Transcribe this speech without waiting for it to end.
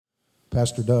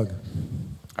Pastor Doug.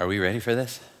 Are we ready for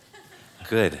this?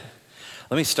 Good.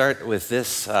 Let me start with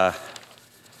this.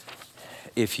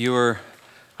 If you're,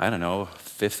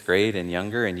 fifth grade and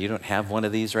younger and you don't have one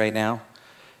of these right now,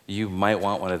 you might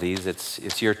want one of these.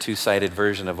 It's your two-sided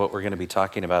version of what we're going to be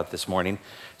talking about this morning.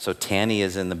 So Tanny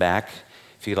is in the back.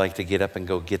 If you'd like to get up and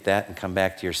go get that and come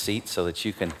back to your seat so that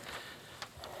you can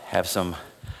have some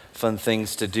fun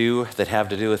things to do that have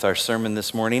to do with our sermon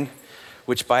this morning,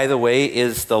 which, by the way,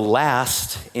 is the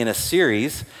last in a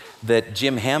series that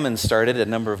Jim Hammond started a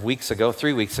number of weeks ago,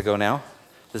 3 weeks ago now.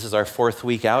 This is our fourth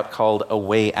week out, called A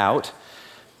Way Out.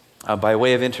 By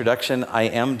way of introduction, I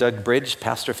am Doug Bridge,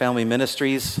 Pastor Family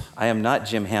Ministries. I am not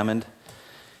Jim Hammond.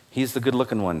 He's the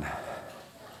good-looking one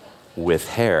with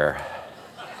hair.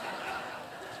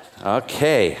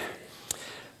 Okay,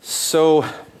 so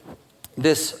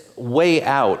this way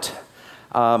out,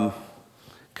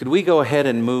 could we go ahead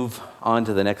and move on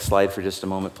to the next slide for just a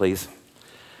moment, please?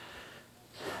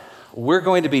 We're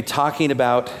going to be talking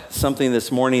about something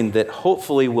this morning that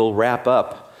hopefully will wrap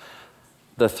up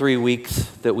the 3 weeks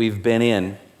that we've been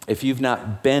in. If you've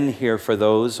not been here for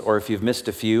those, or if you've missed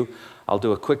a few, I'll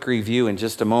do a quick review in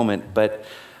just a moment, but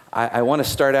I want to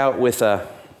start out with a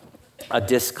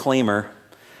disclaimer,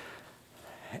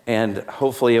 and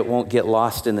hopefully it won't get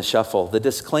lost in the shuffle. The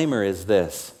disclaimer is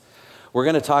this: we're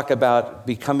going to talk about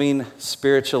becoming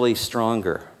spiritually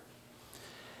stronger.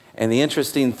 And the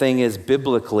interesting thing is,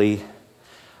 biblically,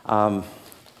 that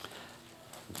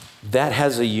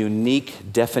has a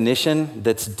unique definition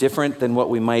that's different than what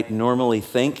we might normally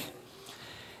think.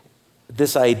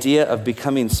 This idea of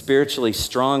becoming spiritually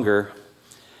stronger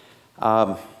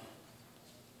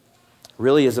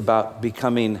really is about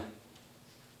becoming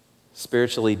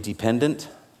spiritually dependent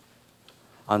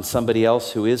on somebody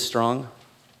else who is strong.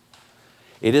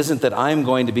 It isn't that I'm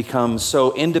going to become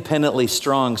so independently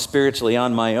strong spiritually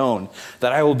on my own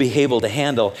that I will be able to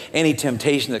handle any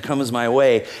temptation that comes my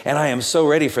way, and I am so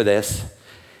ready for this.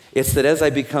 It's that as I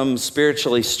become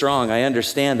spiritually strong, I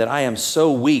understand that I am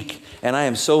so weak, and I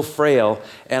am so frail,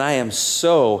 and I am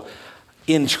so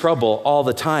in trouble all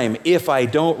the time if I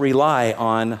don't rely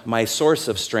on my source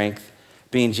of strength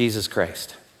being Jesus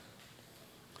Christ.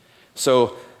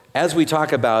 So as we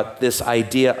talk about this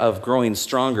idea of growing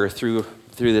stronger through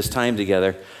this time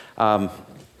together,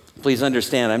 please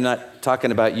understand, I'm not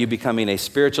talking about you becoming a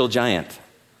spiritual giant.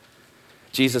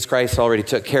 Jesus Christ already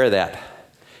took care of that.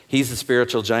 He's the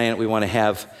spiritual giant we want to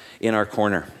have in our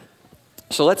corner.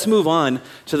 So let's move on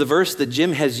to the verse that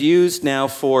Jim has used now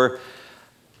for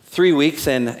 3 weeks,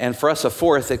 and for us a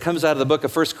fourth. It comes out of the book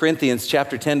of 1 Corinthians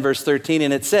chapter 10, verse 13,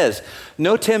 and it says,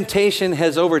 "No temptation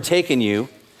has overtaken you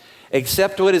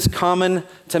except what is common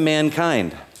to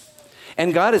mankind.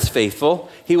 And God is faithful.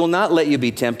 He will not let you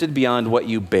be tempted beyond what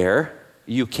you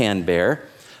can bear.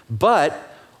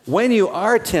 But when you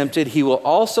are tempted, he will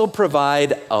also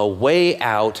provide a way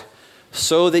out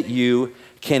so that you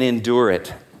can endure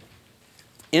it."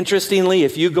 Interestingly,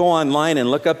 if you go online and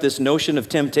look up this notion of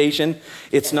temptation,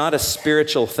 it's not a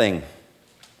spiritual thing.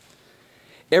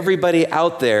 Everybody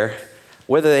out there,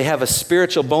 whether they have a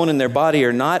spiritual bone in their body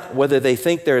or not, whether they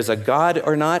think there is a God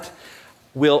or not,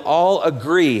 will all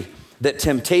agree that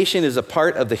temptation is a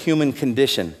part of the human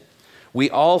condition. We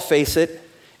all face it,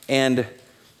 and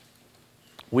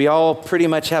we all pretty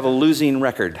much have a losing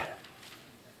record.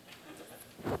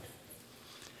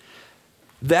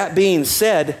 That being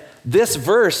said, this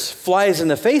verse flies in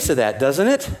the face of that, doesn't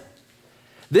it?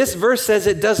 This verse says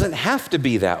it doesn't have to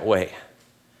be that way.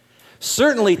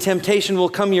 Certainly, temptation will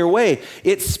come your way.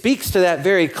 It speaks to that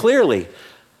very clearly.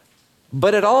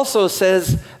 But it also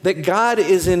says that God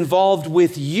is involved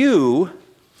with you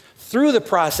through the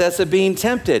process of being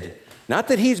tempted. Not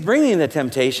that he's bringing the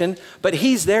temptation, but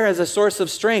he's there as a source of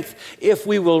strength if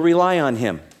we will rely on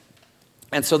him.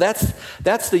 And so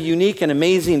that's the unique and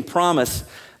amazing promise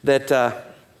that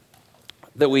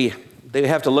we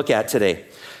have to look at today.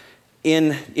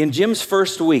 In Jim's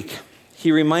first week,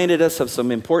 he reminded us of some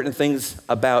important things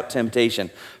about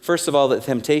temptation. First of all, that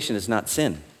temptation is not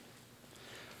sin.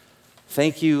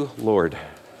 Thank you, Lord.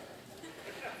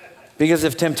 Because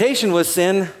if temptation was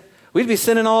sin, we'd be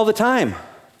sinning all the time.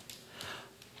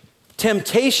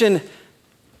 Temptation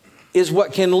is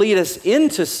what can lead us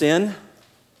into sin.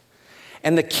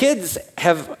 And the kids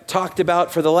have talked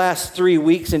about for the last 3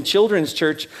 weeks in children's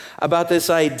church about this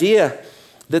idea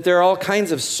that there are all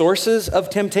kinds of sources of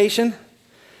temptation.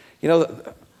 You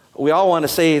know, we all want to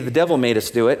say the devil made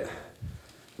us do it.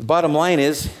 The bottom line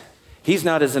is, he's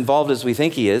not as involved as we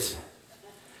think he is.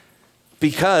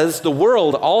 Because the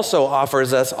world also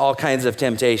offers us all kinds of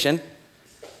temptation.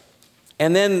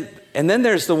 And then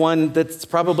there's the one that's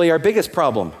probably our biggest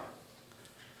problem.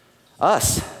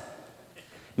 Us.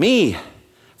 Me.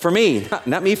 For me.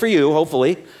 Not me for you,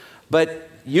 hopefully, but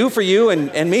you for you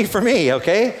and me for me,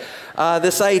 okay?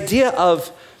 This idea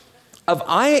of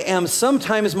I am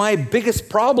sometimes my biggest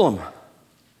problem.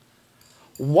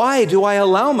 Why do I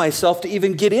allow myself to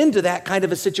even get into that kind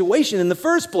of a situation in the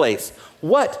first place?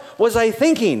 What was I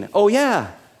thinking? Oh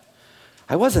yeah,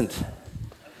 I wasn't.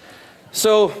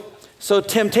 So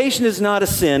temptation is not a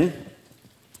sin.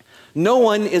 No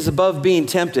one is above being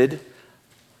tempted.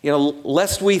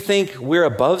 Lest we think we're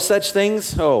above such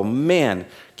things, oh man,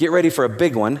 get ready for a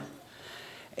big one.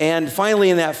 And finally,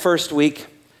 in that first week,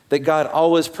 that God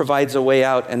always provides a way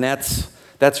out, and that's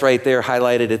right there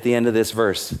highlighted at the end of this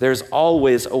verse. There's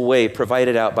always a way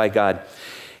provided out by God.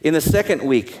 In the second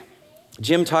week,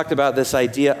 Jim talked about this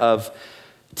idea of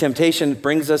temptation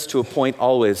brings us to a point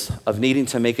always of needing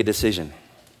to make a decision.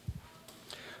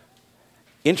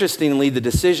 Interestingly, the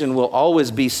decision will always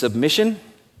be submission,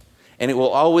 and it will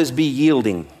always be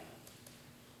yielding.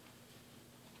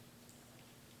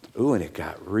 Ooh, and it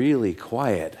got really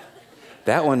quiet.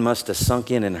 That one must have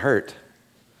sunk in and hurt.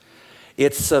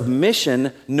 It's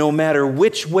submission no matter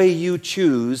which way you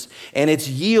choose, and it's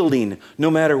yielding no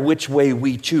matter which way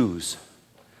we choose.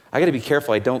 I got to be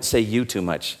careful I don't say you too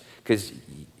much, because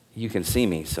you can see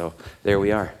me, so there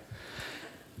we are.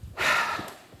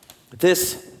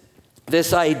 This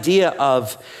idea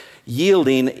of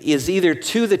yielding is either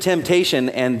to the temptation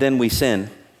and then we sin,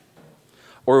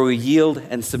 or we yield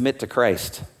and submit to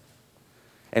Christ,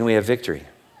 and we have victory.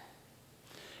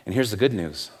 And here's the good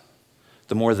news.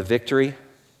 The more the victory,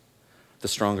 the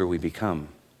stronger we become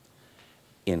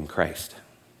in Christ.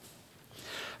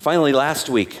 Finally, last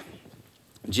week,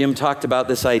 Jim talked about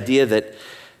this idea that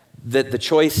the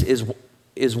choice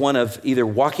is one of either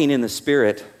walking in the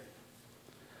Spirit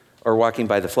or walking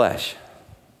by the flesh.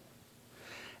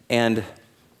 And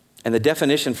the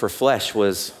definition for flesh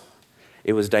was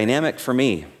dynamic for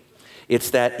me. It's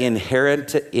that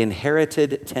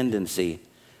inherited tendency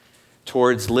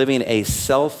towards living a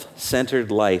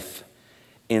self-centered life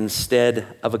instead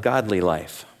of a godly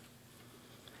life.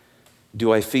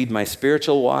 Do I feed my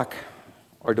spiritual walk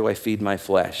or do I feed my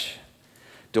flesh?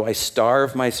 Do I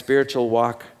starve my spiritual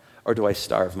walk or do I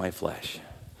starve my flesh?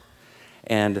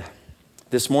 And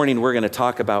this morning we're going to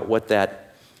talk about what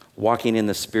that walking in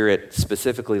the Spirit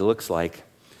specifically looks like.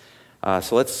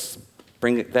 So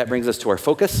that brings us to our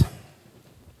focus.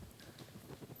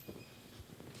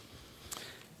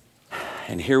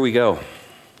 And here we go.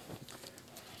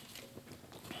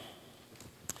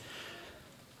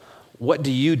 What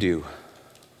do you do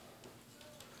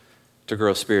to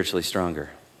grow spiritually stronger?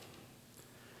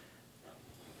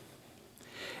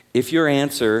 If your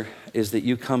answer is that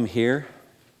you come here,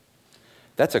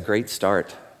 that's a great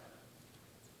start.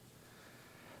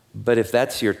 But if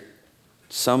that's your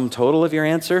sum total of your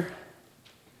answer,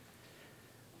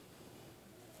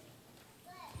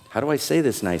 how do I say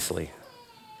this nicely?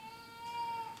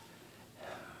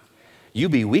 You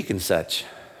be weak and such.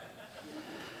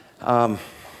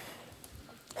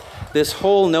 This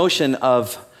whole notion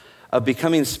of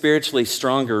becoming spiritually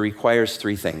stronger requires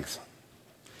three things.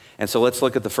 And so let's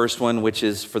look at the first one, which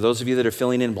is for those of you that are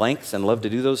filling in blanks and love to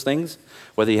do those things,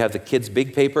 whether you have the kids'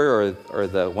 big paper or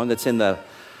the one that's in the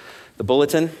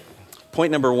bulletin.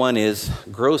 Point number one is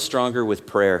grow stronger with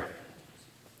prayer.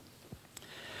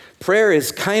 Prayer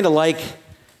is kind of like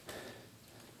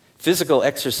physical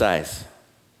exercise.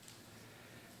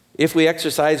 If we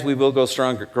exercise, we will grow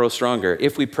stronger.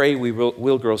 If we pray, we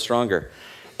will grow stronger.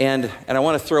 And I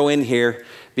want to throw in here,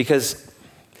 because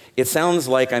it sounds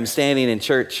like I'm standing in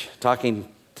church talking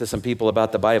to some people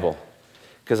about the Bible,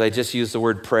 because I just used the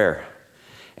word prayer.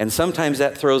 And sometimes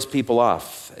that throws people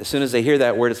off. As soon as they hear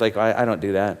that word, it's like, I don't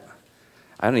do that.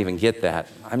 I don't even get that.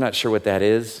 I'm not sure what that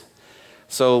is.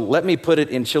 So let me put it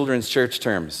in children's church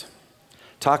terms.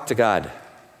 Talk to God.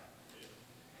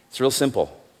 It's real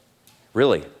simple,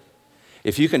 really.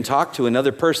 If you can talk to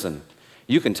another person,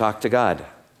 you can talk to God.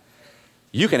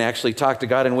 You can actually talk to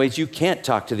God in ways you can't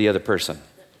talk to the other person.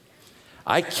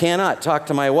 I cannot talk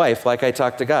to my wife like I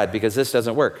talk to God, because this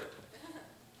doesn't work.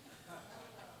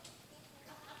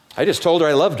 I just told her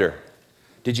I loved her.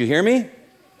 Did you hear me?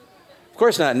 Of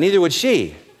course not, neither would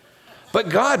she. But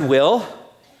God will.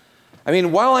 I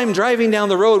mean, while I'm driving down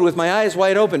the road with my eyes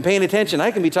wide open, paying attention,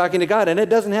 I can be talking to God, and it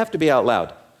doesn't have to be out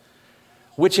loud.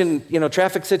 Which in,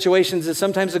 traffic situations is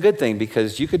sometimes a good thing,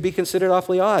 because you could be considered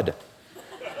awfully odd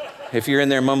if you're in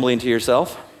there mumbling to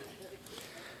yourself.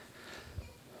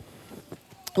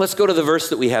 Let's go to the verse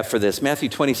that we have for this, Matthew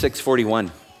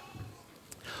 26:41.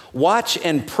 Watch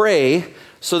and pray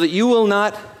so that you will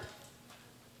not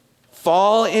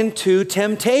fall into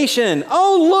temptation.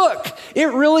 Oh, look, it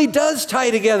really does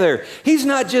tie together. He's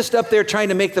not just up there trying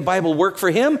to make the Bible work for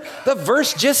him. The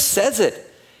verse just says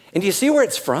it. And do you see where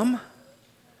it's from?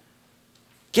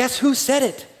 Guess who said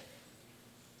it?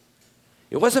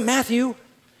 It wasn't Matthew.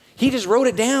 He just wrote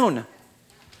it down.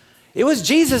 It was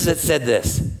Jesus that said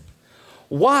this.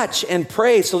 Watch and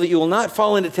pray so that you will not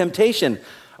fall into temptation.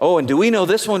 Oh, and do we know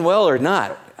this one well or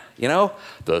not? You know,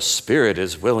 the spirit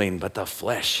is willing, but the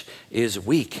flesh is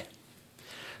weak.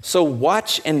 So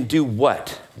watch and do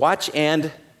what? Watch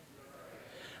and,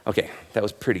 okay, that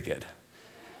was pretty good.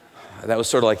 That was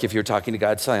sort of like if you were talking to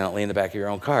God silently in the back of your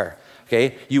own car.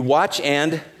 Okay, you watch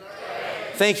and,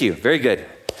 thank you, very good.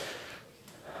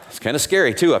 It's kind of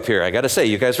scary too up here, I gotta say,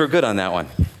 you guys were good on that one.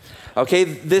 Okay,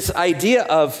 this idea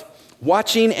of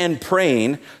watching and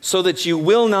praying so that you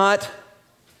will not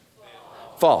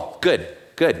fall. Good.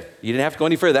 You didn't have to go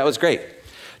any further. That was great.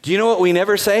 Do you know what we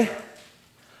never say?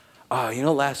 Oh, you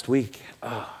know, last week,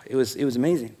 it was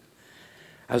amazing.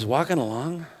 I was walking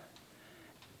along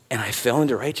and I fell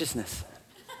into righteousness.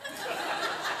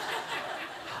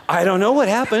 I don't know what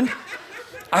happened.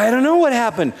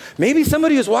 Maybe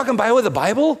somebody was walking by with a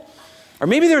Bible, or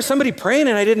maybe there was somebody praying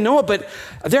and I didn't know it, but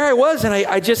there I was and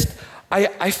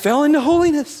I fell into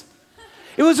holiness.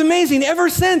 It was amazing. Ever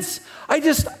since, I'm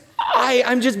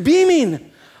just beaming.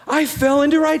 I fell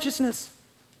into righteousness.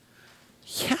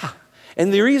 Yeah.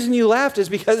 And the reason you laughed is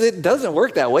because it doesn't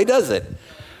work that way, does it?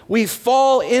 We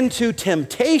fall into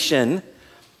temptation,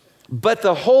 but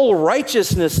the whole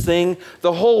righteousness thing,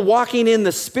 the whole walking in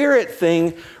the Spirit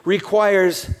thing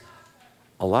requires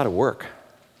a lot of work.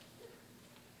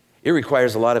 It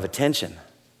requires a lot of attention.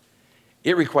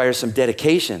 It requires some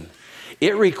dedication.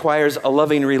 It requires a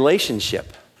loving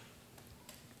relationship.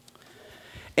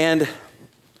 And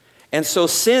so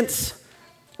since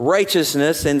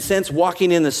righteousness and since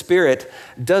walking in the Spirit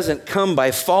doesn't come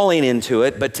by falling into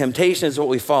it, but temptation is what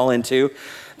we fall into,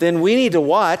 then we need to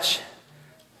watch.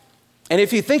 And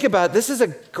if you think about it, this is a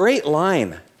great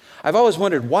line. I've always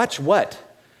wondered, watch what?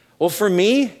 Well, for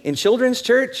me, in children's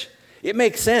church, it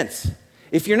makes sense.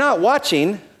 If you're not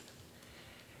watching,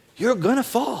 you're going to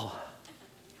fall.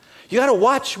 You got to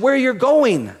watch where you're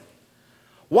going.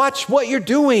 Watch what you're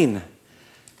doing.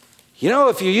 You know,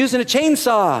 if you're using a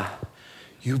chainsaw,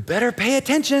 you better pay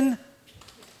attention.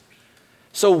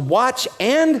 So watch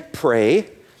and pray,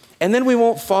 and then we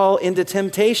won't fall into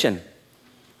temptation.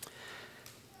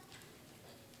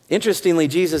 Interestingly,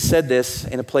 Jesus said this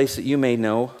in a place that you may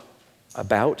know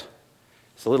about.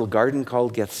 It's a little garden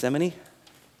called Gethsemane.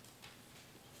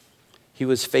 He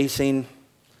was facing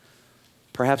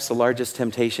perhaps the largest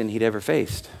temptation he'd ever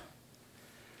faced,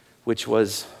 which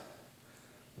was,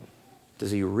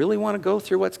 does he really want to go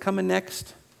through what's coming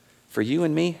next for you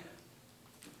and me?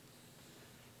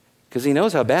 Because he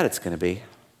knows how bad it's going to be.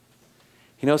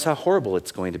 He knows how horrible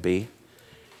it's going to be.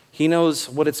 He knows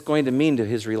what it's going to mean to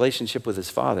his relationship with his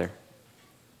Father.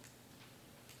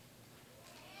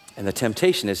 And the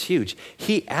temptation is huge.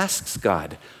 He asks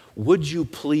God, would you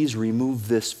please remove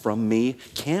this from me?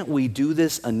 Can't we do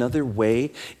this another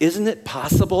way? Isn't it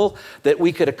possible that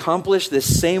we could accomplish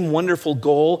this same wonderful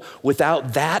goal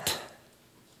without that?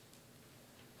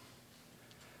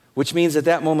 Which means at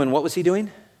that moment, what was he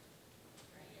doing?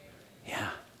 Yeah.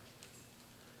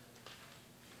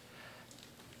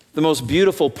 The most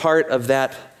beautiful part of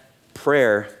that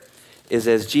prayer is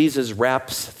as Jesus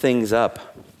wraps things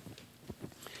up.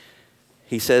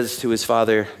 He says to his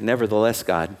Father, nevertheless,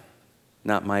 God,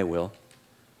 not my will,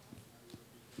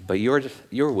 but your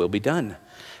will be done.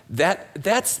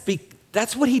 That's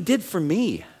what he did for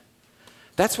me.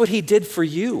 That's what he did for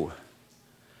you.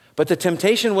 But the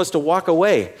temptation was to walk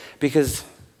away because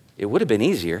it would have been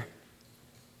easier.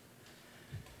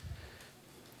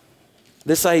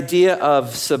 This idea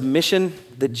of submission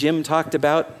that Jim talked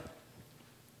about,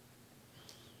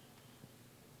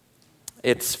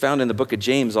 it's found in the book of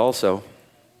James also,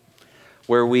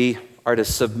 where we are to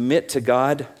submit to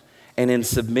God, and in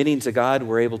submitting to God,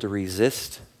 we're able to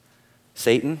resist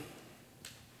Satan.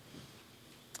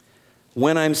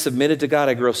 When I'm submitted to God,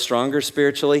 I grow stronger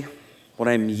spiritually. When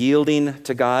I'm yielding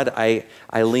to God, I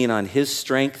lean on his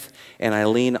strength, and I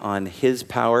lean on his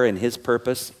power and his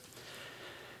purpose.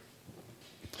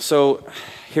 So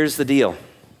here's the deal.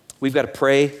 We've got to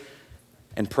pray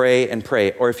and pray and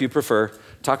pray, or if you prefer,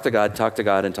 talk to God,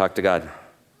 and talk to God.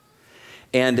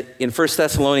 And in 1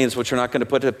 Thessalonians, which we're not going to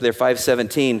put up there,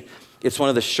 5:17, it's one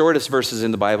of the shortest verses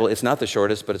in the Bible. It's not the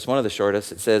shortest, but it's one of the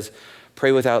shortest. It says,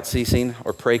 pray without ceasing,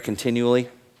 or pray continually,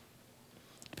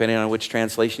 depending on which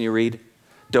translation you read.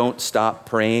 Don't stop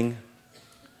praying.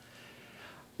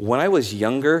 When I was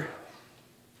younger,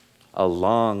 a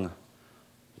long,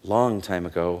 long time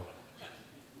ago,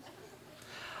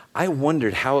 I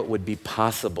wondered how it would be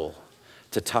possible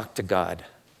to talk to God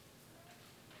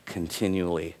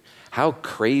continually. How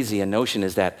crazy a notion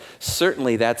is that?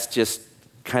 Certainly that's just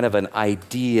kind of an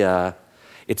idea.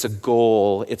 It's a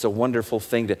goal. It's a wonderful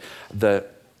thing to, the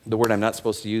word I'm not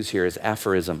supposed to use here is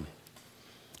aphorism.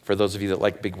 For those of you that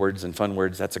like big words and fun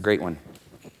words, that's a great one.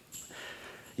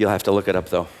 You'll have to look it up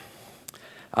though.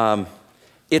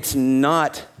 It's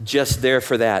not just there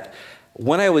for that.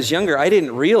 When I was younger, I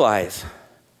didn't realize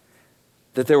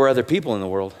that there were other people in the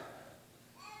world.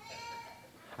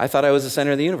 I thought I was the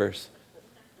center of the universe.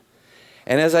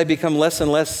 And as I become less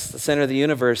and less the center of the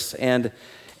universe, and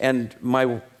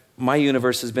my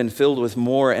universe has been filled with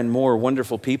more and more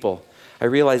wonderful people, I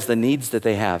realize the needs that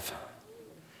they have.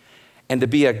 And to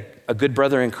be a good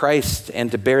brother in Christ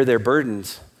and to bear their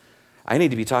burdens, I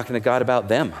need to be talking to God about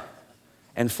them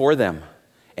and for them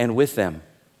and with them.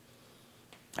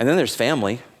 And then there's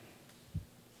family.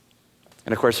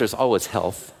 And of course, there's always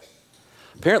health.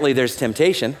 Apparently, there's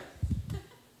temptation.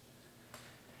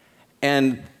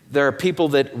 And there are people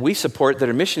that we support that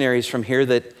are missionaries from here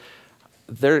that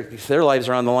their lives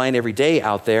are on the line every day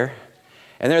out there.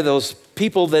 And there are those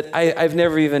people that I've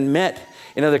never even met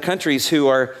in other countries who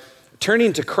are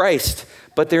turning to Christ,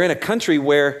 but they're in a country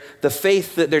where the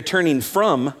faith that they're turning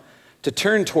from to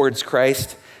turn towards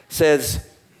Christ says,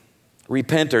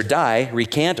 repent or die,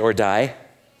 recant or die.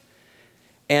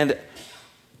 And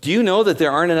do you know that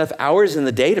there aren't enough hours in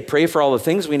the day to pray for all the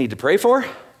things we need to pray for?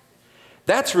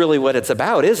 That's really what it's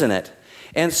about, isn't it?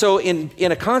 And so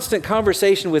in a constant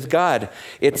conversation with God,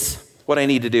 it's what I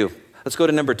need to do. Let's go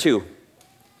to number 2.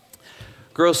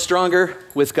 Grow stronger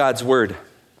with God's word.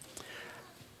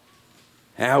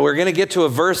 Now, we're going to get to a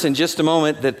verse in just a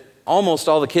moment that almost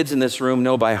all the kids in this room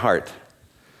know by heart.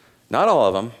 Not all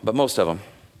of them, but most of them.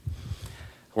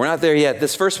 We're not there yet.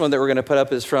 This first one that we're going to put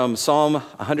up is from Psalm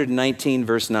 119,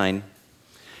 verse 9.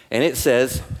 And it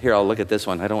says, here, I'll look at this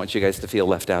one. I don't want you guys to feel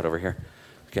left out over here.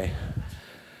 Okay.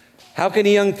 How can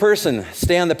a young person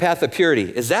stay on the path of purity?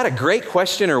 Is that a great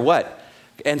question or what?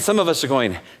 And some of us are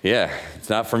going, yeah, it's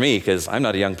not for me because I'm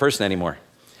not a young person anymore.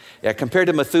 Yeah, compared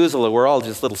to Methuselah, we're all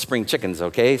just little spring chickens,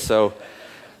 okay? So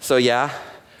yeah.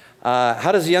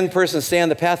 How does a young person stay on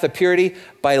the path of purity?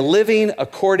 By living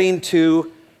according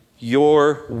to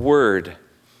your word.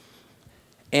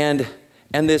 And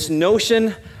this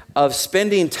notion of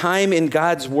spending time in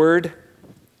God's word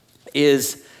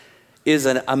is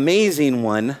an amazing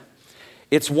one.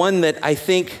 It's one that I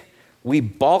think we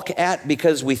balk at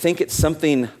because we think it's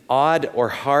something odd or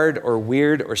hard or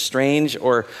weird or strange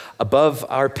or above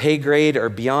our pay grade or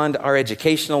beyond our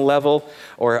educational level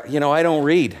or, I don't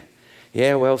read.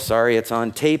 Yeah, well, sorry, it's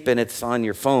on tape and it's on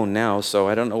your phone now, so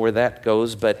I don't know where that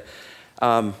goes. But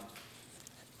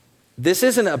this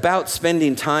isn't about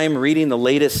spending time reading the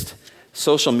latest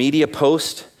social media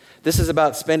post. This is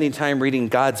about spending time reading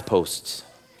God's posts.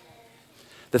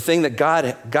 The thing that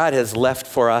God has left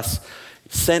for us,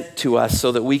 sent to us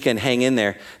so that we can hang in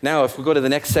there. Now, if we go to the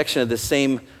next section of the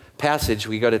same passage,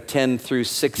 we go to 10 through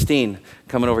 16.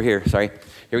 Coming over here, sorry.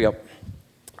 Here we go.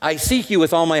 I seek you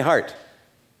with all my heart.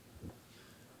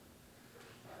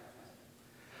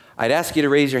 I'd ask you to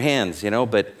raise your hands,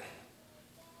 but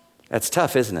that's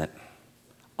tough, isn't it?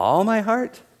 All my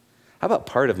heart? How about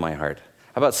part of my heart?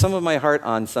 How about some of my heart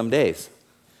on some days?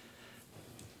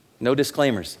 No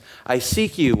disclaimers. I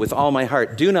seek you with all my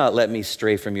heart. Do not let me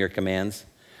stray from your commands.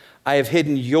 I have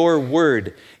hidden your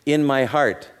word in my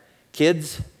heart,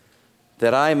 kids,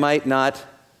 that I might not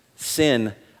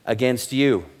sin against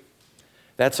you.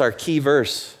 That's our key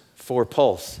verse for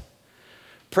Pulse.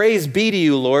 Praise be to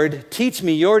you, Lord. Teach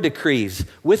me your decrees.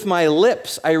 With my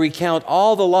lips I recount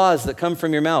all the laws that come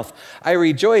from your mouth. I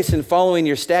rejoice in following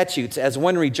your statutes as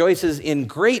one rejoices in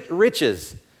great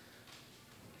riches.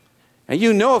 And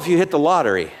if you hit the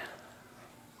lottery,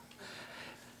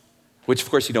 which of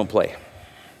course you don't play.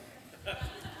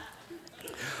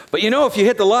 But if you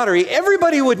hit the lottery,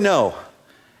 everybody would know.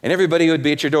 And everybody would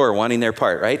be at your door wanting their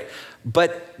part, right?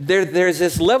 But there's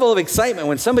this level of excitement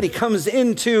when somebody comes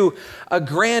into a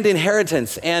grand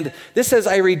inheritance. And this says,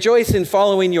 I rejoice in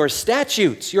following your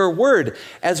statutes, your word,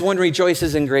 as one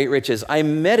rejoices in great riches. I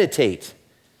meditate.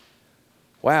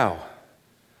 Wow.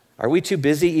 Are we too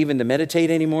busy even to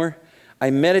meditate anymore? I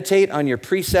meditate on your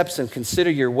precepts and consider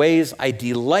your ways. I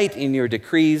delight in your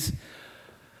decrees.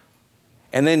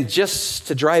 And then just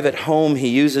to drive it home, he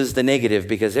uses the negative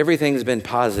because everything's been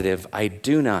positive. I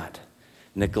do not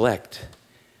neglect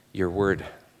your word.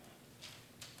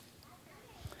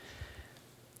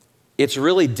 It's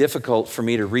really difficult for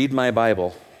me to read my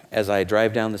Bible as I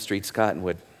drive down the streets of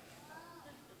Cottonwood.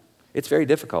 It's very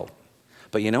difficult.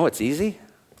 But you know what's easy?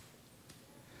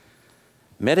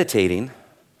 Meditating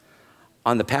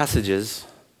on the passages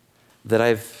that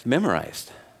I've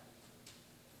memorized.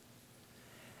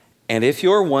 And if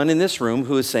you're one in this room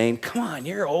who is saying, come on,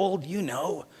 you're old, you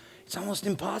know, it's almost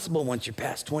impossible once you're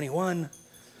past 21.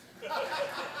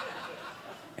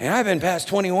 And I've been past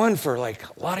 21 for like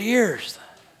a lot of years.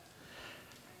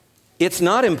 It's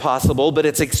not impossible, but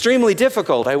it's extremely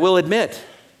difficult, I will admit.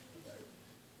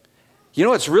 You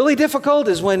know what's really difficult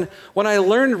is when I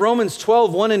learned Romans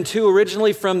 12, 1 and 2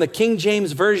 originally from the King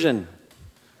James Version.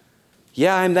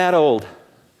 Yeah, I'm that old.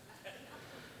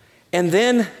 And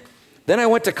then I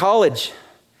went to college,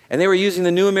 and they were using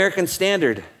the New American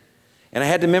Standard, and I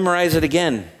had to memorize it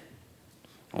again.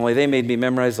 Only they made me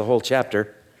memorize the whole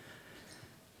chapter.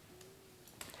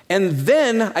 And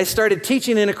then I started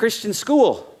teaching in a Christian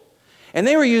school, and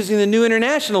they were using the New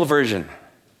International Version.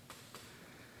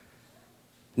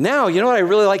 Now, you know what I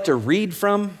really like to read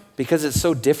from because it's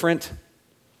so different?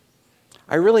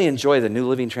 I really enjoy the New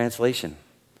Living Translation.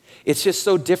 It's just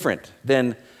so different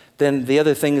than the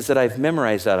other things that I've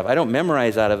memorized out of. I don't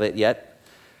memorize out of it yet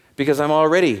because I'm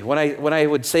already, when I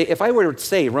would say, if I were to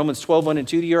say Romans 12, 1 and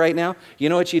 2 to you right now, you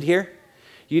know what you'd hear?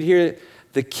 You'd hear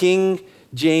the King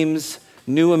James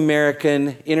New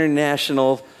American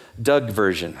International Doug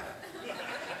version.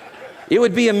 It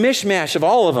would be a mishmash of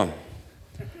all of them.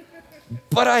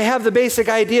 But I have the basic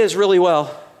ideas really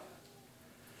well.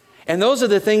 And those are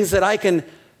the things that I can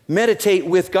meditate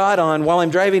with God on while I'm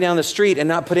driving down the street and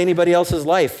not put anybody else's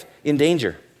life in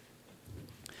danger.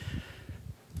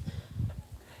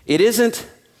 It isn't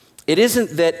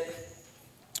that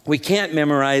we can't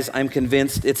memorize, I'm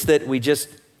convinced. It's that we just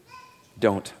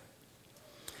don't.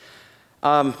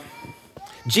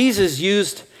 Jesus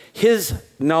used his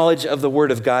knowledge of the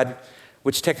Word of God,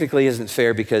 which technically isn't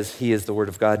fair because he is the Word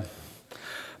of God.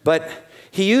 But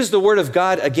he used the Word of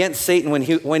God against Satan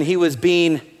when he was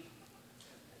being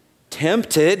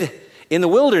tempted in the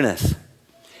wilderness.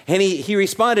 And he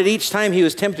responded each time he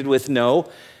was tempted with,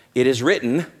 no, it is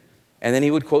written. And then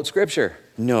he would quote Scripture.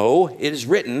 No, it is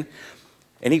written.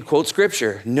 And he'd quote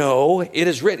Scripture. No, it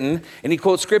is written. And he'd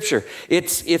quote Scripture.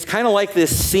 It's kind of like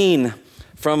this scene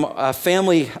from a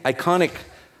family iconic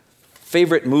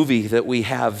favorite movie that we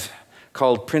have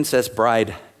called Princess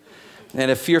Bride. And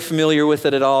if you're familiar with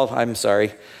it at all, I'm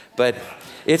sorry. But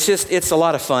it's a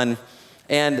lot of fun.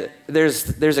 And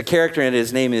there's a character in it,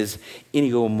 his name is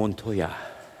Inigo Montoya.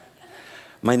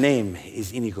 My name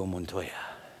is Inigo Montoya.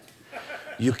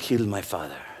 You killed my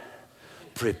father.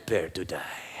 Prepare to die.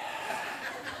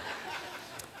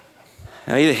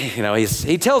 Now,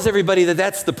 he tells everybody that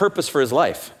that's the purpose for his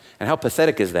life. And how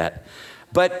pathetic is that?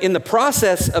 But in the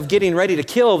process of getting ready to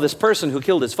kill this person who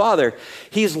killed his father,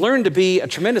 he's learned to be a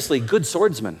tremendously good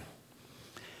swordsman.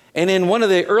 And in one of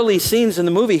the early scenes in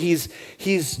the movie,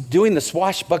 he's doing the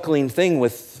swashbuckling thing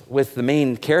with the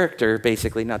main character,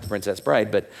 basically, not the Princess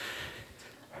Bride, but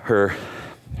her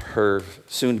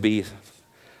soon-to-be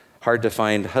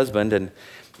hard-to-find husband. And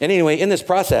anyway, in this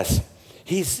process,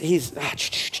 he's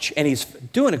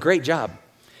doing a great job.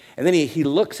 And then he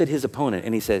looks at his opponent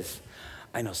and he says,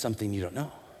 I know something you don't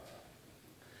know.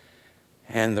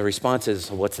 And the response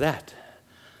is, what's that?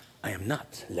 I am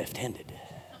not left-handed.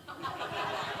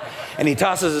 And he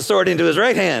tosses the sword into his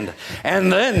right hand.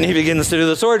 And then he begins to do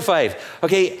the sword fight.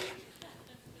 Okay,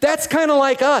 that's kind of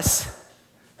like us.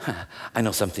 I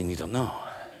know something you don't know.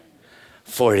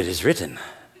 For it is written.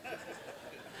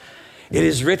 It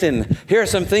is written. Here are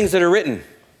some things that are written.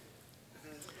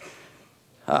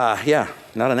 Yeah,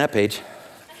 not on that page.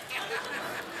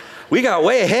 We got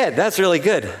way ahead. That's really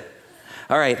good.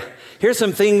 All right. Here's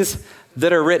some things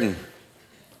that are written.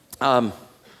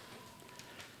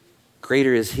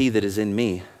 Greater is he that is in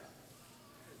me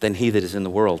than he that is in the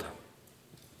world.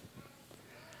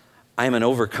 I am an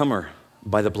overcomer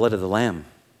by the blood of the Lamb.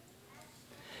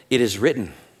 It is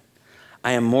written,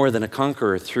 I am more than a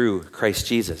conqueror through Christ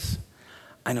Jesus.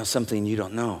 I know something you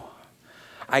don't know.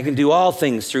 I can do all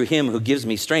things through him who gives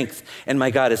me strength, and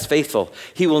my God is faithful.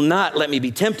 He will not let me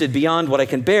be tempted beyond what I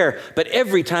can bear, but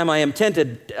every time I am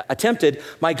tempted,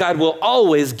 my God will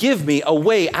always give me a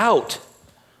way out.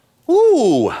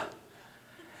 Ooh,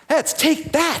 let's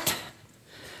take that.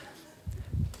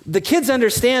 The kids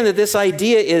understand that this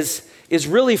idea is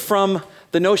really from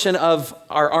the notion of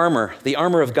our armor, the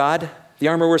armor of God, the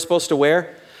armor we're supposed to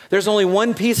wear. There's only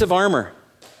one piece of armor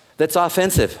that's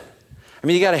offensive. I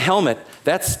mean, you got a helmet,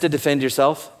 that's to defend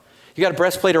yourself. You got a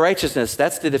breastplate of righteousness,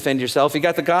 that's to defend yourself. You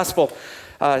got the gospel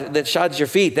that shods your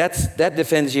feet, that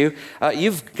defends you.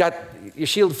 You've got your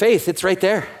shield of faith, it's right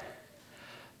there.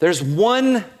 There's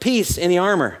one piece in the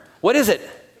armor. What is it?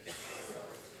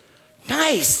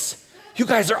 Nice. You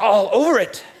guys are all over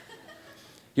it.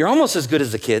 You're almost as good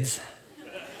as the kids.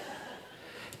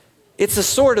 It's the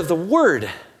sword of the word.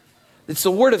 It's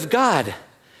the word of God.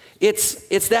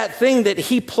 It's that thing that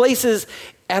he places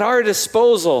at our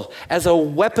disposal as a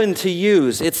weapon to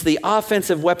use. It's the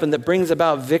offensive weapon that brings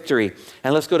about victory.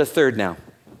 And let's go to third now.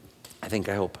 I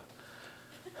hope.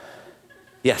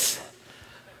 Yes.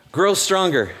 Grow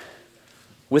stronger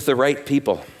with the right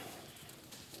people.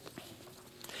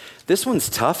 This one's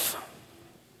tough.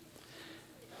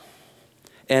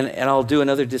 And I'll do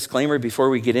another disclaimer before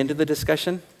we get into the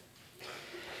discussion.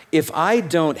 If I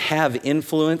don't have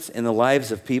influence in the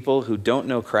lives of people who don't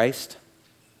know Christ,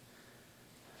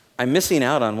 I'm missing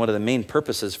out on one of the main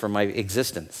purposes for my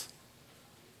existence.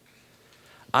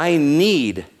 I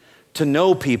need to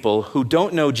know people who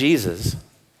don't know Jesus,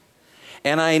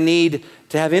 and I need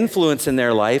to have influence in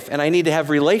their life, and I need to have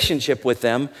relationship with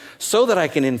them so that I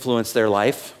can influence their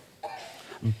life.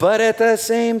 But at the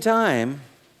same time,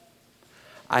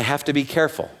 I have to be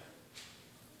careful,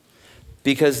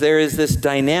 because there is this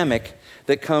dynamic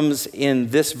that comes in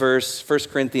this verse, 1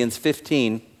 Corinthians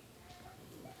 15,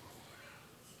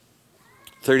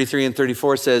 33 and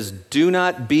 34 says, do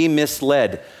not be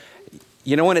misled.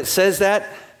 You know, when it says that,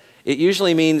 it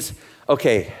usually means,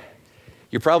 okay,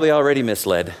 you're probably already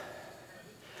misled,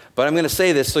 but I'm going to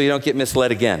say this so you don't get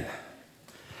misled again.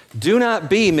 Do not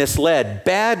be misled.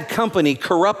 Bad company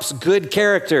corrupts good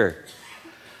character.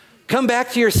 Come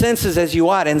back to your senses as you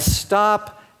ought and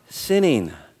stop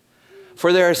sinning.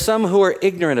 For there are some who are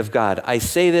ignorant of God. I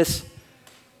say this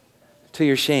to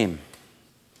your shame.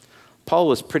 Paul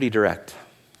was pretty direct.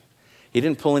 He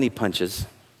didn't pull any punches.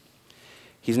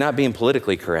 He's not being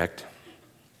politically correct.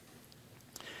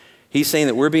 He's saying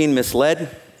that we're being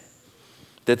misled,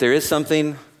 that there is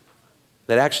something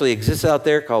that actually exists out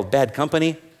there called bad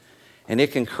company, and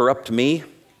it can corrupt me.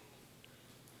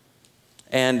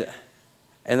 And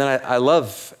then I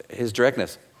love his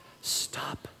directness.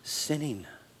 Stop sinning.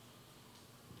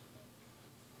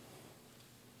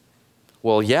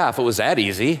 Well, yeah, if it was that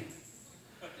easy.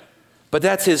 But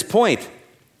that's his point.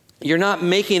 You're not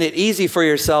making it easy for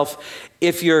yourself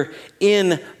if you're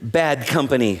in bad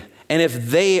company and if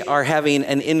they are having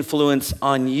an influence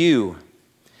on you.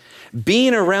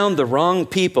 Being around the wrong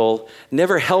people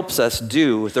never helps us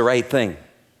do the right thing.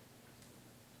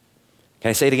 Can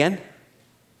I say it again?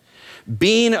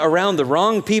 Being around the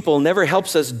wrong people never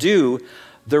helps us do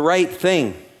the right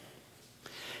thing.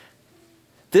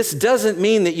 This doesn't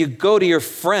mean that you go to your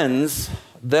friends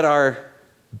that are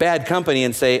bad company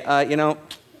and say, I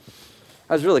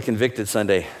was really convicted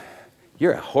Sunday.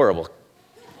 You're a horrible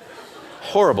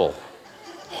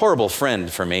friend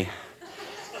for me.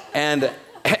 And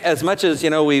as much as,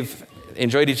 we've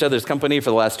enjoyed each other's company for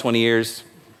the last 20 years,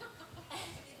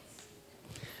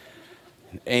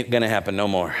 ain't gonna happen no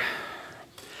more.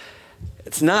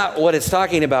 It's not what it's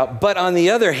talking about. But on the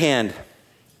other hand,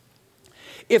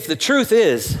 if the truth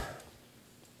is,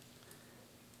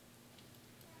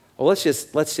 well, let's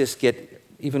just get,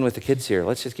 even with the kids here,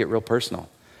 let's just get real personal.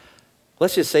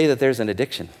 Let's just say that there's an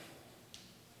addiction.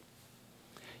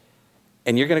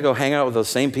 And you're going to go hang out with those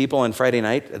same people on Friday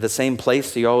night at the same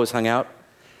place you always hung out,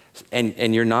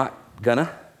 and you're not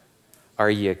gonna?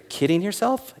 Are you kidding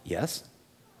yourself? Yes.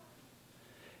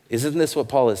 Isn't this what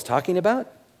Paul is talking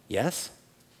about? Yes.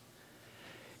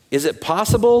 Is it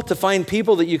possible to find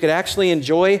people that you could actually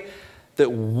enjoy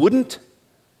that wouldn't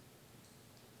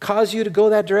cause you to go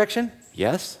that direction?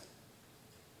 Yes.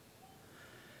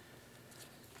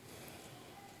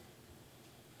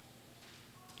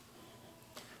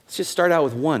 Let's just start out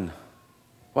with one.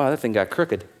 Wow, that thing got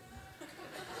crooked.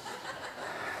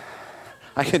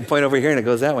 I can point over here and it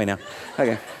goes that way now.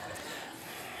 Okay.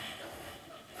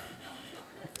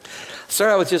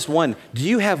 Start out with just one. Do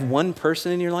you have one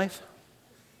person in your life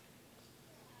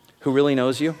who really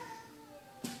knows you?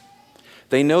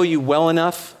 They know you well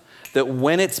enough that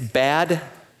when it's bad,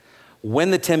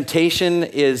 when the temptation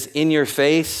is in your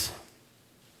face,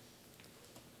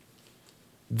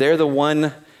 they're the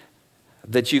one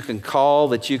that you can call,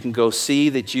 that you can go see,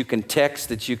 that you can text,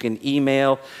 that you can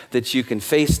email, that you can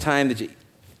FaceTime.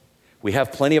 We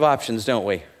have plenty of options, don't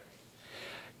we?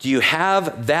 Do you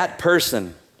have that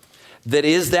person that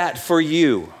is that for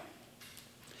you?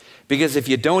 Because if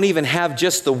you don't even have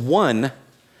just the one,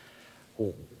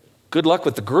 good luck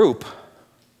with the group.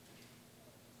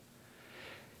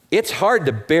 It's hard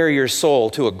to bare your soul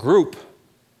to a group.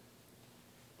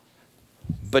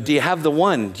 But do you have the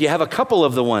one? Do you have a couple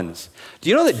of the ones? Do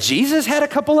you know that Jesus had a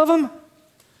couple of them?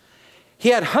 He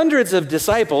had hundreds of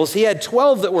disciples. He had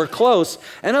 12 that were close.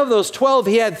 And of those 12,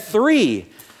 he had 3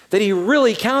 that he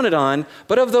really counted on,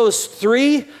 but of those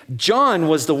three, John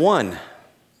was the one.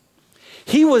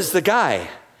 He was the guy.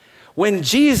 When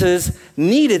Jesus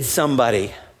needed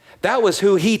somebody, that was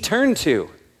who he turned to.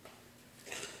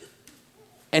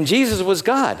 And Jesus was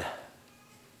God.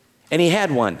 And he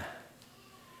had one.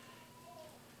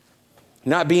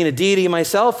 Not being a deity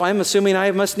myself, I'm assuming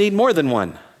I must need more than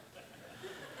one.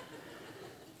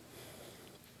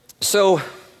 So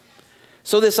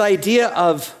this idea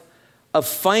of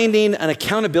finding an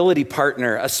accountability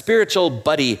partner, a spiritual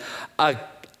buddy,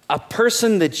 a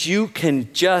person that you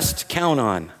can just count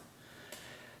on.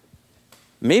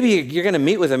 Maybe you're going to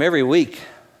meet with them every week.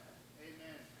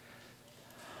 Amen.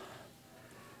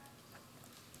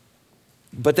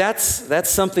 But that's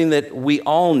something that we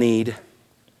all need,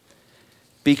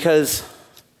 because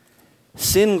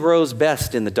sin grows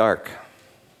best in the dark.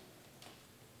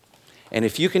 And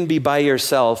if you can be by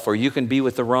yourself or you can be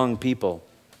with the wrong people,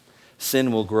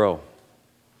 sin will grow.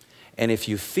 And if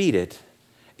you feed it,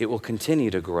 it will continue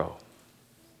to grow.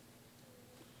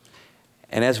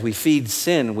 And as we feed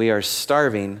sin, we are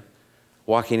starving,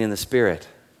 walking in the Spirit.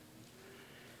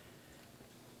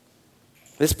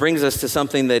 This brings us to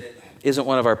something that isn't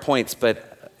one of our points,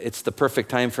 but it's the perfect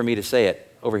time for me to say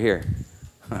it over here.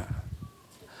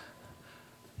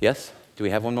 Yes? Do we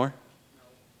have one more?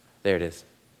 There it is.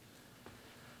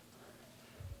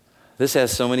 This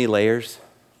has so many layers.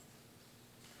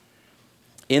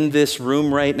 In this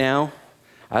room right now,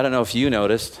 I don't know if you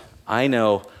noticed, I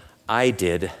know I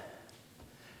did.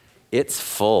 It's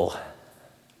full.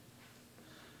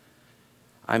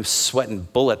 I'm sweating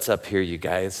bullets up here, you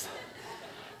guys.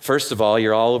 First of all,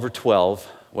 you're all over 12.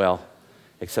 Well,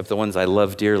 except the ones I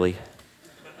love dearly.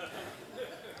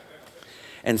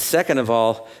 And second of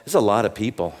all, there's a lot of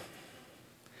people.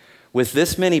 With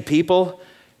this many people,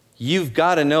 you've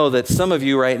got to know that some of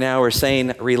you right now are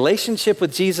saying, relationship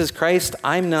with Jesus Christ,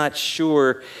 I'm not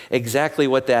sure exactly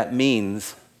what that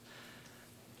means,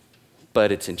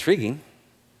 but it's intriguing.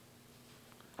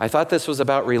 I thought this was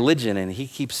about religion, and he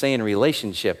keeps saying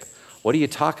relationship. What are you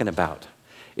talking about?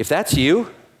 If that's you,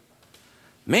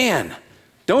 man,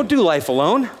 don't do life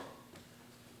alone.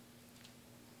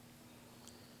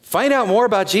 Find out more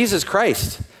about Jesus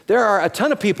Christ. There are a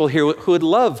ton of people here who would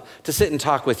love to sit and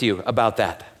talk with you about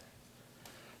that.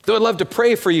 They would love to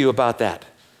pray for you about that.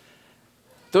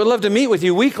 They would love to meet with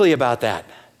you weekly about that.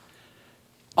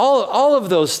 All of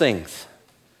those things.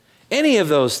 Any of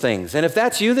those things. And if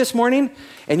that's you this morning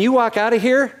and you walk out of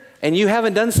here and you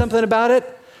haven't done something about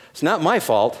it, it's not my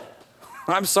fault.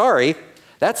 I'm sorry.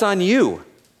 That's on you.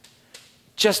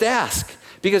 Just ask.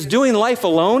 Because doing life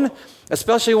alone,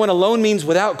 especially when alone means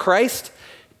without Christ,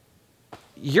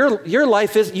 your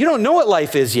life is, you don't know what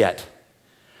life is yet.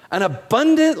 An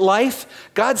abundant life,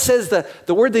 God says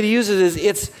the word that he uses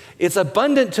is it's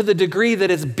abundant to the degree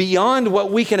that it's beyond what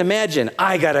we can imagine.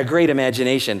 I got a great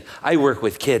imagination. I work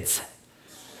with kids.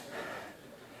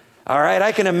 All right,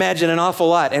 I can imagine an awful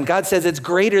lot. And God says it's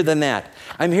greater than that.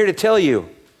 I'm here to tell you.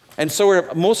 And so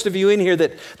are most of you in here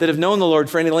that have known the Lord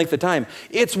for any length of time.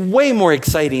 It's way more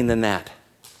exciting than that.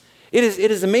 It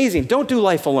is amazing. Don't do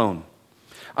life alone.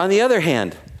 On the other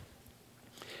hand,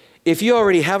 if you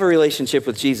already have a relationship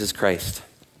with Jesus Christ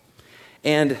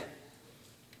and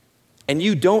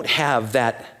you don't have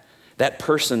that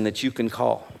person that you can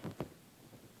call,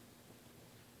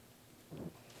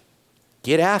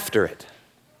 get after it.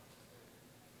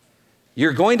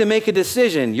 You're going to make a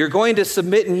decision. You're going to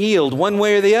submit and yield one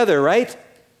way or the other, right?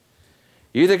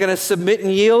 You're either going to submit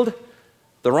and yield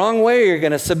the wrong way or you're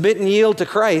going to submit and yield to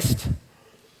Christ.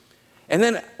 And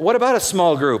then what about a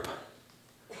small group?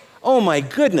 Oh my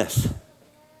goodness.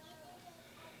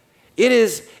 It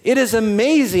is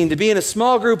amazing to be in a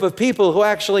small group of people who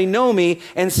actually know me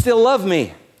and still love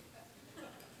me.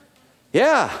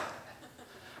 Yeah.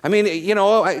 I mean,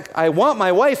 I want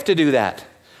my wife to do that,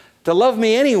 to love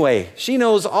me anyway. She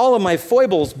knows all of my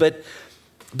foibles, but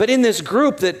in this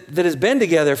group that has been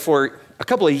together for a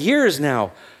couple of years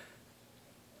now,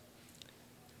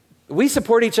 we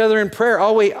support each other in prayer.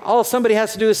 All somebody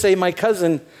has to do is say, my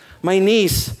cousin, my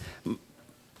niece,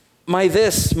 my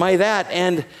this, my that,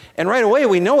 and right away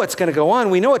we know what's going to go on.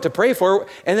 We know what to pray for,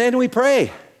 and then we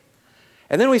pray.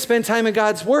 And then we spend time in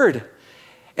God's Word.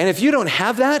 And if you don't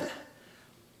have that,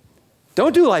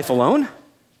 don't do life alone.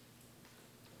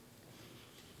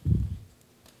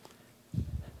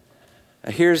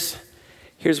 Now here's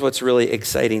what's really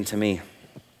exciting to me.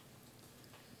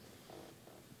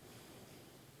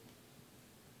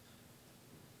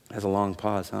 That's a long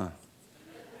pause, huh?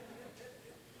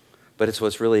 But it's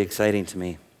what's really exciting to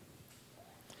me.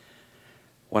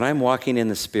 When I'm walking in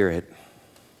the Spirit,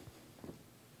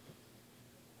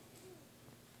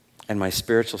 and my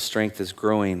spiritual strength is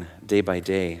growing day by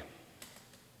day.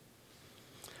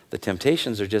 The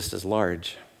temptations are just as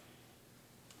large,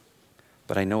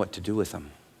 but I know what to do with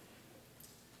them.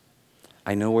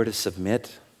 I know where to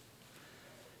submit,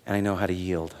 and I know how to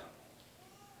yield.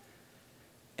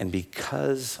 And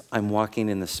because I'm walking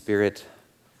in the Spirit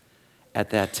at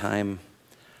that time,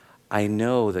 I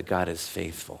know that God is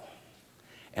faithful.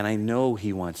 And I know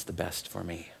He wants the best for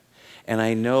me. And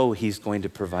I know He's going to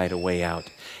provide a way out.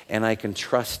 And I can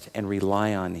trust and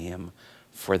rely on Him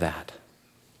for that.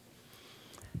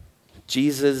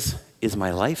 Jesus is my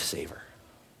lifesaver.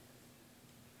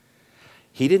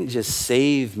 He didn't just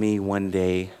save me one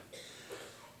day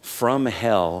from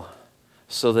hell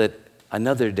so that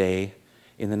another day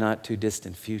in the not too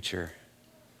distant future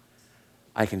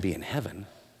I can be in heaven.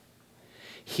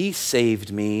 He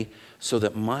saved me so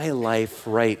that my life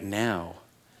right now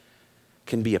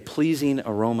can be a pleasing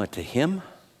aroma to Him,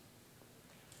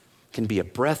 can be a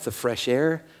breath of fresh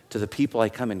air to the people I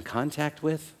come in contact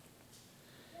with.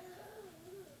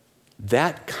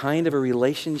 That kind of a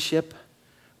relationship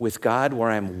with God where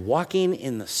I'm walking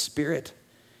in the Spirit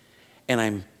and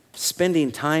I'm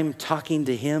spending time talking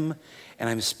to Him and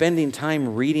I'm spending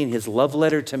time reading His love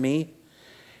letter to me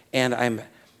and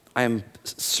I'm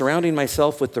surrounding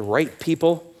myself with the right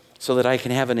people so that I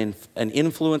can have an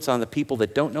influence on the people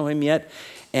that don't know Him yet.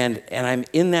 And I'm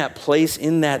in that place,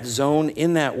 in that zone,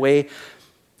 in that way.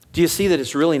 Do you see that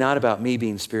it's really not about me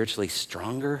being spiritually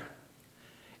stronger?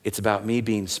 It's about me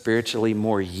being spiritually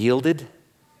more yielded,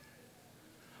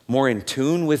 more in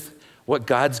tune with what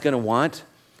God's going to want.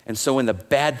 And so when the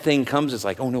bad thing comes, it's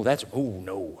like, oh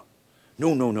no.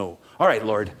 All right,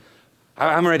 Lord,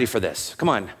 I'm ready for this. Come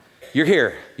on, you're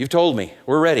here. You've told me.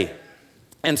 We're ready.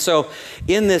 And so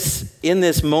in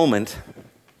this moment,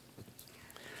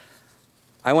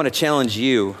 I want to challenge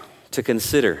you to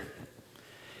consider,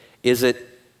 is it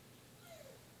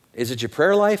your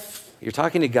prayer life you're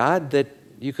talking to God that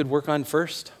you could work on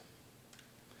first?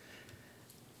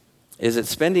 Is it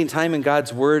spending time in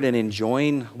God's Word and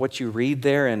enjoying what you read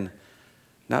there and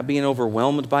not being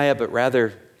overwhelmed by it, but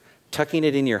rather tucking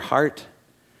it in your heart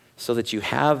so that you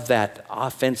have that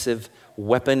offensive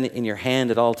weapon in your hand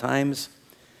at all times?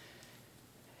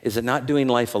 Is it not doing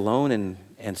life alone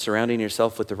and surrounding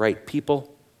yourself with the right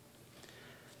people?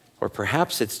 Or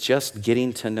perhaps it's just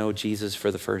getting to know Jesus for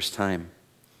the first time.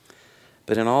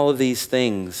 But in all of these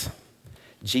things,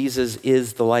 Jesus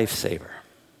is the lifesaver.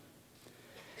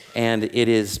 And it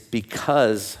is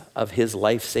because of His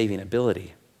life-saving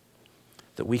ability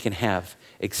that we can have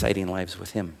exciting lives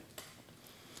with Him.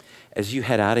 As you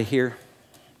head out of here,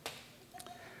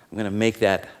 I'm going to make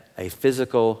that a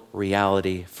physical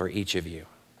reality for each of you.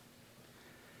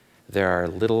 There are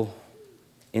little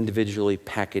individually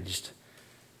packaged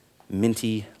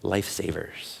minty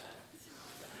lifesavers.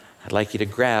 I'd like you to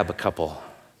grab a couple,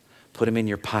 put them in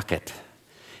your pocket.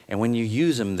 And when you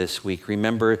use them this week,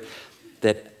 remember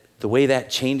that the way that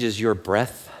changes your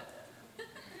breath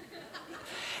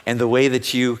and the way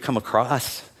that you come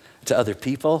across to other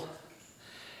people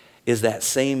is that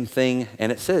same thing.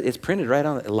 And it's printed right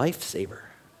on it, lifesaver.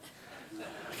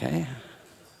 Okay?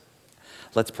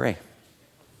 Let's pray.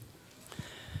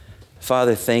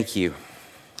 Father, thank you.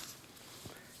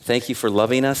 Thank you for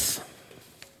loving us.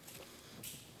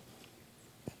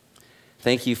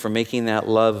 Thank you for making that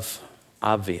love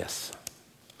obvious.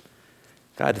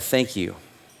 God, thank you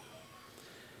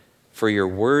for your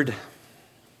word.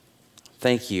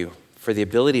 Thank you for the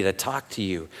ability to talk to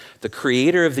you, the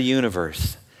creator of the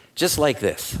universe, just like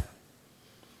this.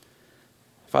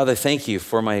 Father, thank you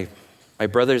for my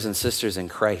brothers and sisters in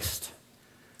Christ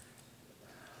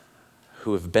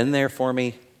who have been there for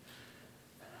me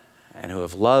and who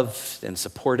have loved and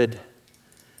supported,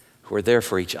 who are there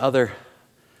for each other.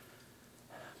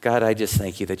 God, I just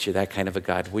thank you that you're that kind of a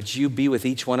God. Would you be with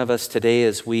each one of us today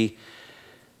as we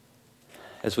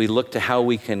look to how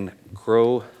we can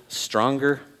grow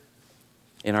stronger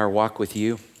in our walk with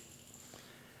you?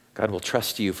 God will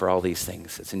trust you for all these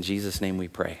things. It's in Jesus' name we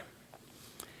pray.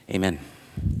 Amen.